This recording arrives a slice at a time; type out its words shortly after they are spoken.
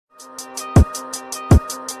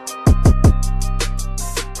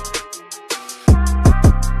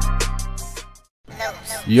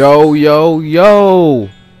Yo, yo, yo,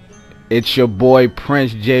 it's your boy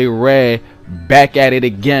Prince J Red back at it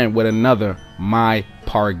again with another My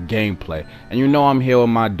Park gameplay. And you know I'm here with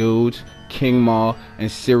my dudes, King Maul and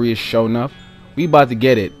Serious Shonuff. We about to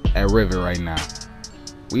get it at River right now.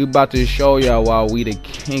 We about to show y'all why we the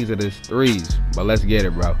kings of the threes. But let's get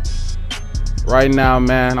it, bro. Right now,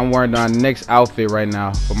 man, I'm wearing my next outfit right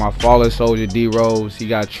now for my fallen soldier D-Rose. He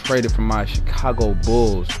got traded from my Chicago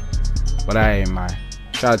Bulls. But I ain't mine.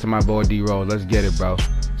 Shout out to my boy D-Rose. Let's get it, bro.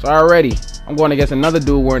 So already, I'm going against another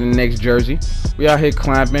dude wearing the Knicks jersey. We out here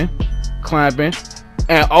clamping.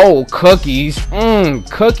 And oh, cookies.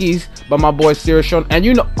 Cookies. But my boy Serious Shonuff. And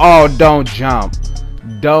you know, oh, don't jump.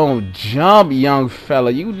 Don't jump, young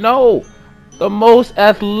fella. You know, the most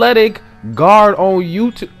athletic guard on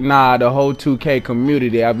YouTube. Nah, the whole 2K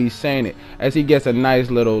community. I be saying it. As he gets a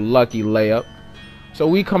nice little lucky layup. So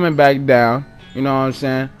we coming back down. You know what I'm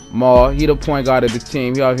saying? Maul, he the point guard of the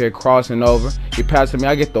team. He out here crossing over. He passing me.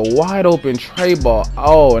 I get the wide open tray ball.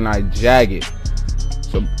 Oh, and I jag it.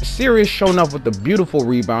 So Serious Shonuff with the beautiful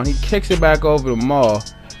rebound. He kicks it back over to Maul.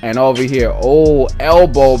 And over here, oh,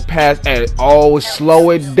 elbow pass. And oh, slow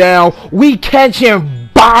it down. We catching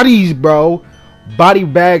bodies, bro. Body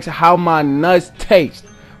bags, how my nuts taste.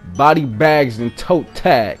 Body bags and tote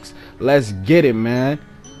tags. Let's get it, man.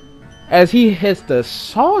 As he hits the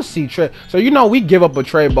saucy tray. So you know we give up a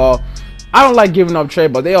tray ball. I don't like giving up tray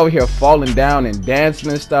ball. They over here falling down and dancing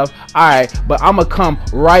and stuff. Alright, but I'ma come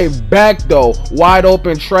right back though. Wide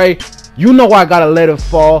open tray. You know I gotta let it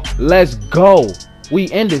fall. Let's go.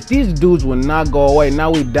 We end it. These dudes will not go away.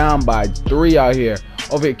 Now we down by 3 out here.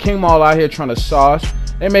 Over here, King Maul out here trying to sauce.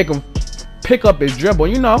 They make him pick up his dribble.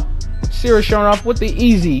 You know, Serious Shonuff with the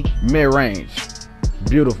easy mid-range.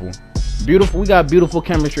 Beautiful. Beautiful. We got beautiful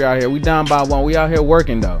chemistry out here. We down by 1. We out here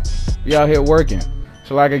working though. We out here working.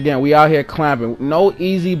 So like again, we out here clamping. No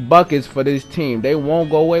easy buckets for this team. They won't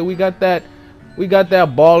go away. We got that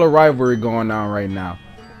baller rivalry going on right now.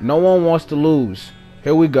 No one wants to lose.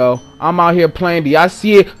 Here we go. I'm out here playing D. I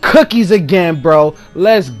see it. Cookies again, bro.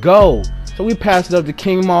 Let's go. So we pass it up to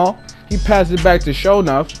King Maul. He passes it back to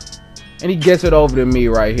Shonuff. And he gets it over to me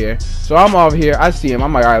right here. So I'm over here. I see him.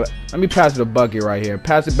 I'm like, all right, let me pass the bucket right here.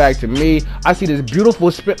 Pass it back to me. I see this beautiful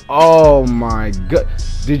spin. Oh, my God.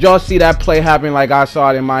 Did y'all see that play happen like I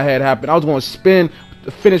saw it in my head happen? I was going to spin,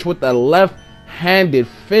 finish with the left-handed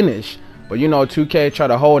finish. But, you know, 2K tried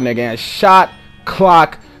to hold nigga and shot,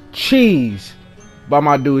 clock, cheese. By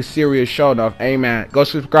my dude, Serious Shonuff. Hey, man, go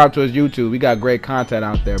subscribe to his YouTube. We got great content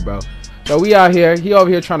out there, bro. So we out here. He over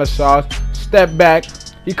here trying to sauce. Step back.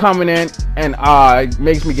 He coming in and it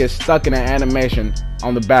makes me get stuck in an animation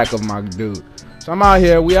on the back of my dude. So I'm out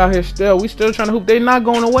here. We out here still. We still trying to hoop. They not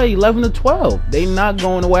going away. 11 to 12. They not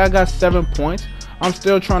going away. I got 7 points. I'm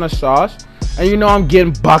still trying to sauce. And you know I'm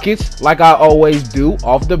getting buckets like I always do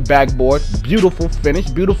off the backboard. Beautiful finish.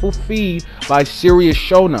 Beautiful feed by Serious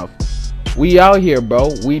Shonuff. We out here, bro.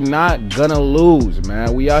 We not gonna lose,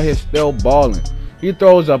 man. We out here still balling. He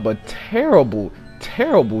throws up a terrible,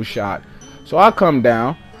 terrible shot. So I come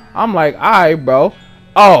down. I'm like, all right, bro.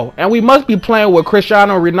 Oh, and we must be playing with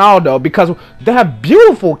Cristiano Ronaldo because that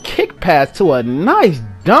beautiful kick pass to a nice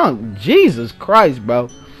dunk. Jesus Christ, bro.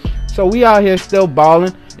 So we out here still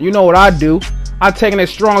balling. You know what I do? I taking it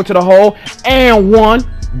strong to the hole and one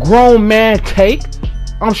grown man take.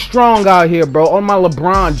 I'm strong out here, bro. On my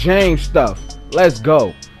LeBron James stuff. Let's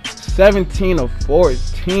go. 17 of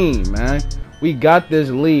 14, man. We got this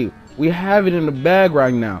lead. We have it in the bag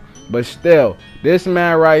right now. But still, this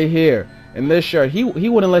man right here in this shirt, he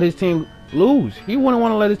wouldn't let his team lose. He wouldn't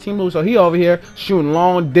want to let his team lose. So he over here shooting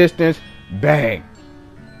long distance, bang.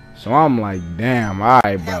 So I'm like, damn, all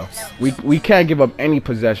right, bro. We can't give up any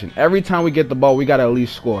possession. Every time we get the ball, we got to at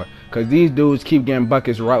least score. Because these dudes keep getting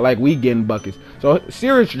buckets right like we getting buckets. So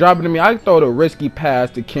Serious dropping to me. I throw the risky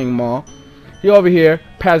pass to King Maul. He over here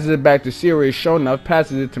passes it back to Serious Shonuff,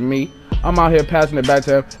 passes it to me. I'm out here passing it back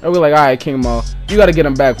to him, and we're like, all right, King Maul, you got to get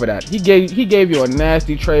him back for that. He gave you a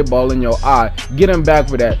nasty tray ball in your eye. Get him back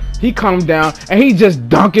for that. He comes down, and he just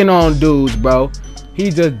dunking on dudes, bro.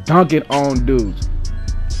 He just dunking on dudes.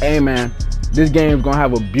 Hey, man, this game is going to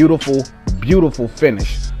have a beautiful, beautiful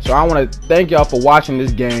finish. So I want to thank y'all for watching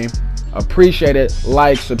this game. Appreciate it.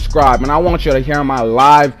 Like, subscribe, and I want you to hear my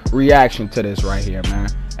live reaction to this right here, man.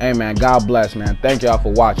 Hey, man, God bless, man. Thank y'all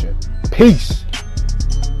for watching. Peace.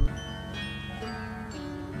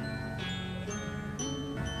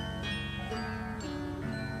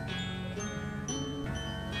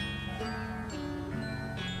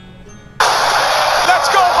 Let's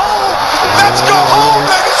go home! Let's go home,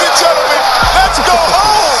 ladies and gentlemen. Let's go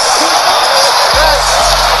home.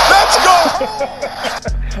 Let's go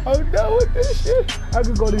home. I'm done with this shit. I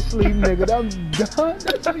could go to sleep, nigga. I'm done.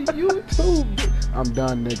 That's for YouTube. I'm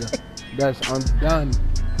done, nigga. I'm done.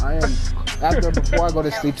 I am. Before I go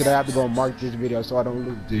to sleep today, I have to go mark this video so I don't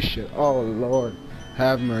lose this shit. Oh Lord,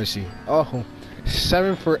 have mercy. Oh,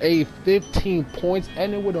 7 for 8, 15 points,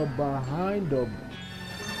 ending with a behind the.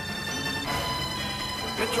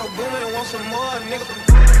 Metro Boomin want some more,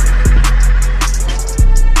 nigga.